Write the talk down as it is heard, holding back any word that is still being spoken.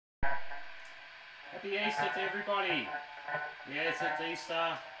Happy Easter to everybody. Yes, it's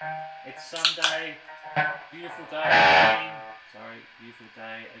Easter. It's Sunday. Beautiful day again. Beautiful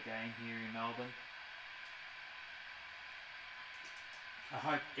day again here in Melbourne. I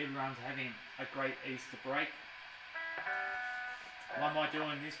hope everyone's having a great Easter break. What am I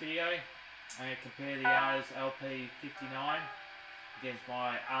doing in this video? I'm going to compare the Artis LP59 against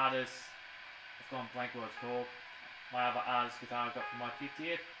my Artis, I've gone blank what it's called, my other Artis guitar I got for my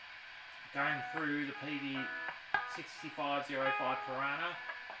 50th. Going through the PD6505 Piranha.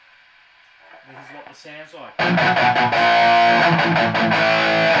 This is what the sound's like.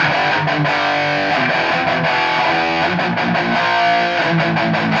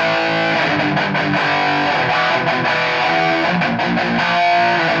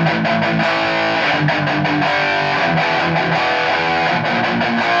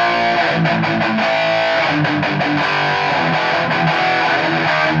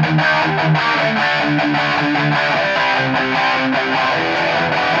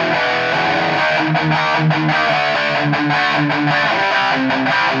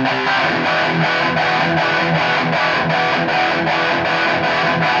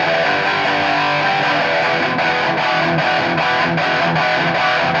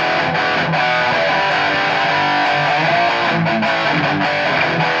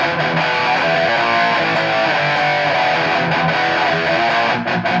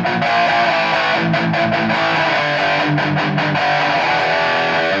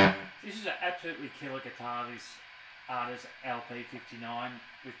 This is an absolutely killer guitar, this Artis LP59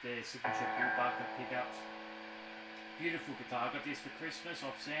 with their signature bullbucker pickups. Beautiful guitar. I got this for Christmas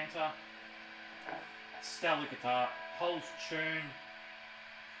off Santa. Stellar guitar, holds tune.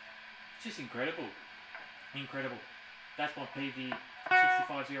 Just incredible. Incredible. That's my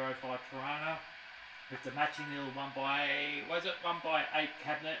PD6505 Piranha with the matching little 1x8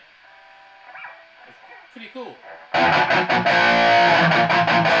 cabinet. It's pretty cool.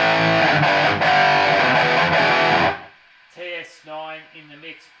 TS9 in the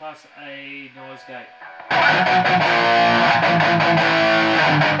mix plus a noise gate.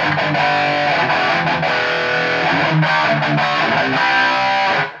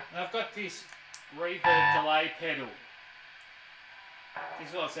 And I've got this reverb delay pedal. This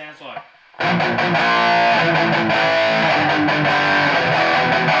is what it sounds like.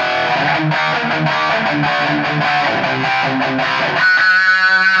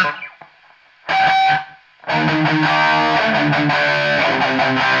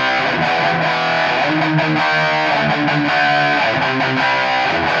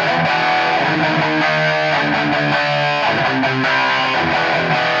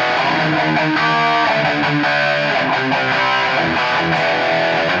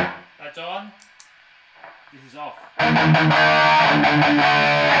 That's on. This is off.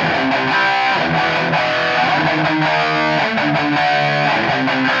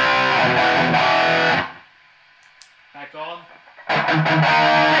 Back on.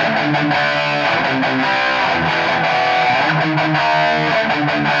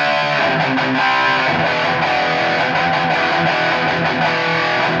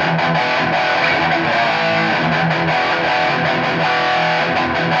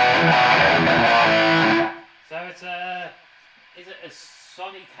 So it's is it a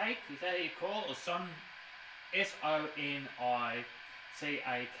Sony Cake? Is that how you call it? Or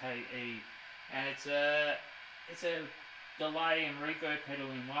SONICAKE? And it's a delay and reverb pedal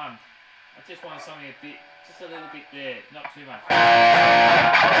in one. I just want something just a little bit there, not too much.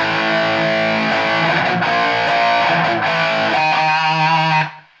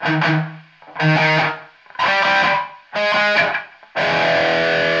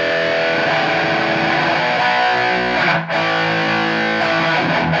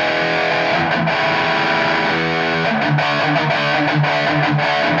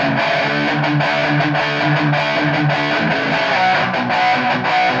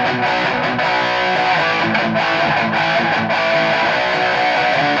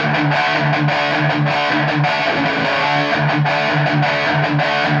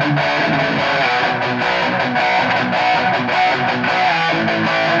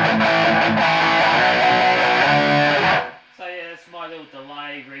 So yeah, that's my little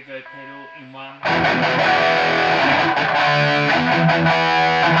delay reverb pedal in one.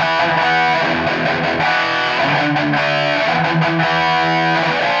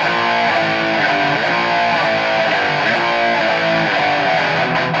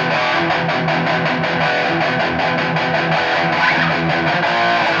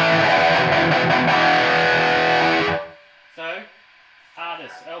 So,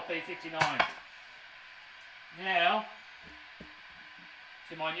 Artis LP59. Now,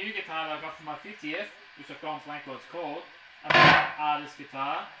 to my new guitar that I got for my 50th, which I've gone blank what it's called. Another artist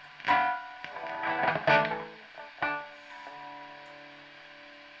guitar.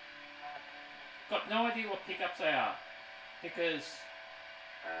 Got no idea what pickups they are because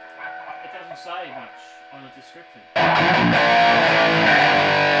it doesn't say much on the description.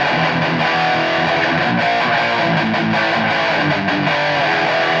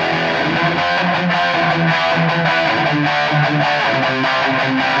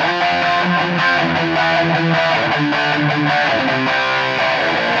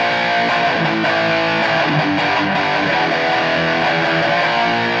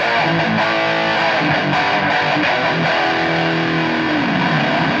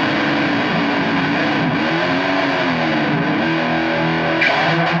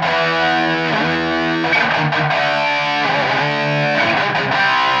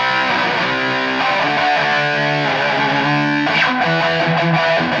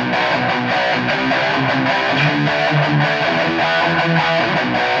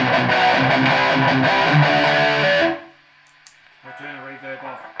 I'll turn the reverb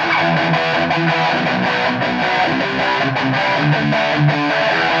off.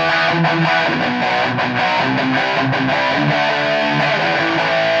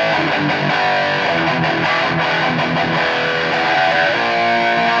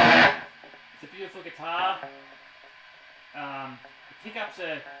 It's a beautiful guitar. The pickups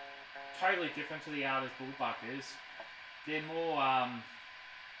are totally different to the artist Bullbuckers. They're more, I'm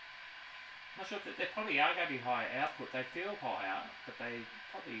not sure if they probably are going to be higher output. They feel higher, but they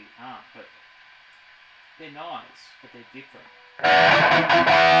probably aren't. But they're nice, but they're different.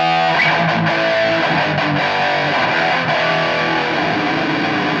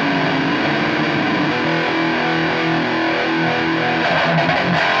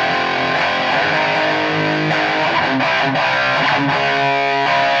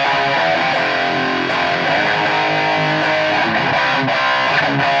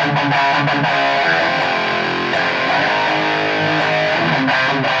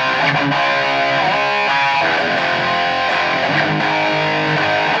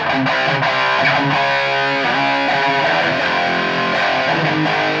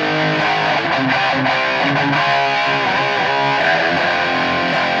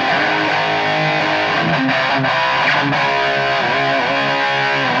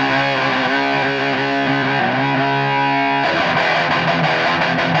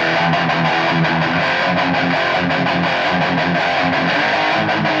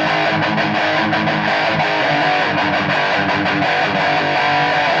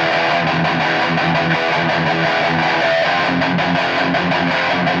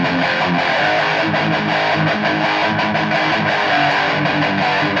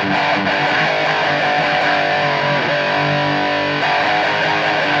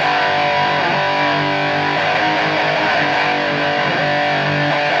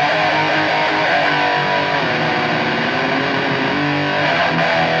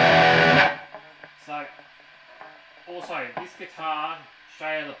 Also, this guitar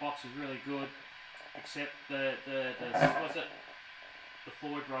straight out of the box is really good, except the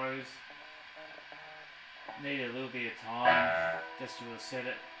Floyd Rose needed a little bit of time just to set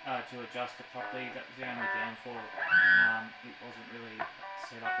it, to adjust it properly. That was the only downfall. It wasn't really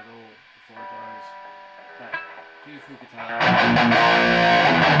set up at all, the Floyd Rose. But beautiful guitar.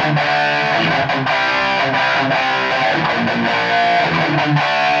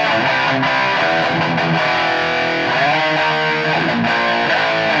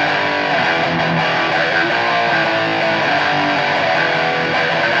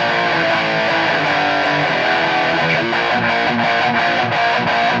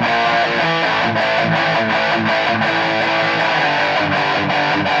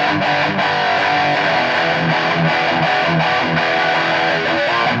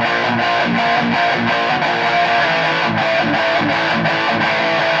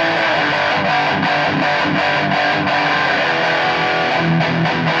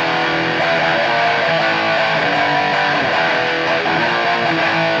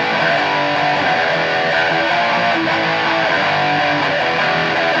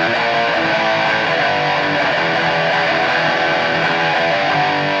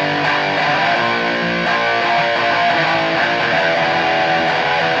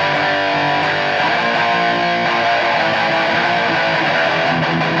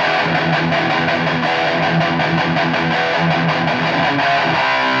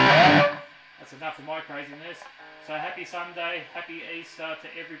 Craziness. So happy Sunday, happy Easter to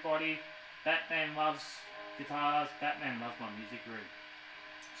everybody. Batman loves guitars, Batman loves my music room.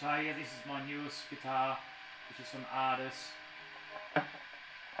 So yeah, this is my newest guitar, which is from Artis.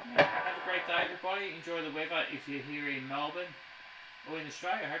 Yeah, have a great day, everybody. Enjoy the weather if you're here in Melbourne or in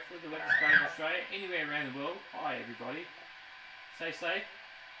Australia. Hopefully the weather's great in Australia. Anywhere around the world. Hi, everybody. Stay safe.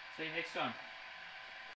 See you next time.